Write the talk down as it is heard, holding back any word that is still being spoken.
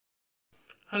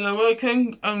Hello,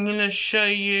 welcome. I'm going to show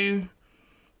you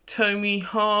Tomy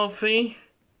Harvey.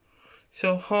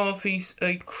 So Harvey's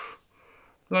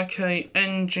like a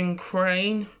engine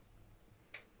crane.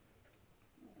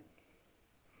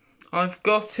 I've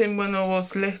got him when I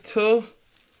was little.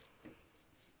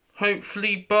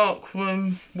 Hopefully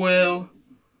Barkman will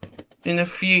in the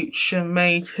future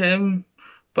make him,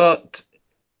 but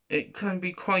it can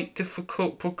be quite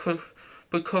difficult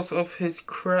because of his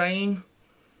crane.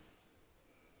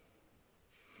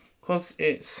 Because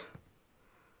it's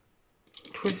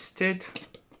twisted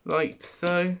like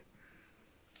so,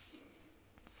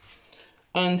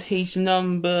 and he's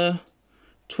number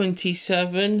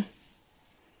 27.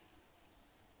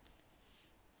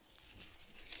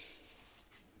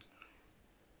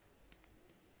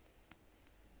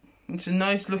 It's a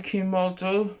nice looking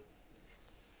model.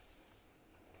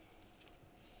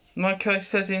 Like I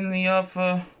said in the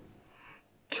other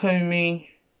Tomy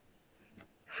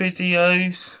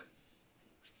videos,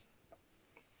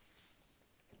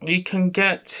 you can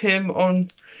get him on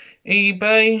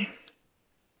eBay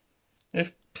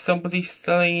if somebody's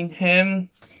selling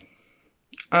him,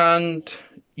 and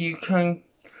you can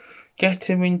get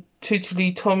him in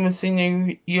Tomy Thomas in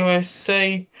the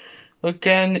USA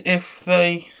again if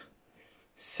they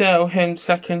sell him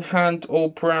second hand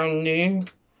or brand new,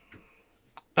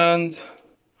 and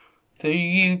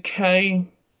the UK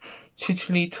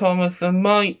Tomy Thomas, they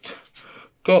might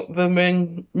got them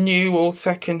in new or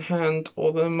second hand,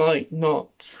 or they might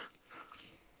not.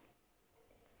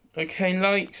 Okay,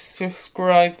 like,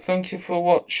 subscribe, thank you for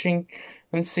watching,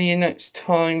 and see you next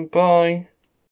time. Bye.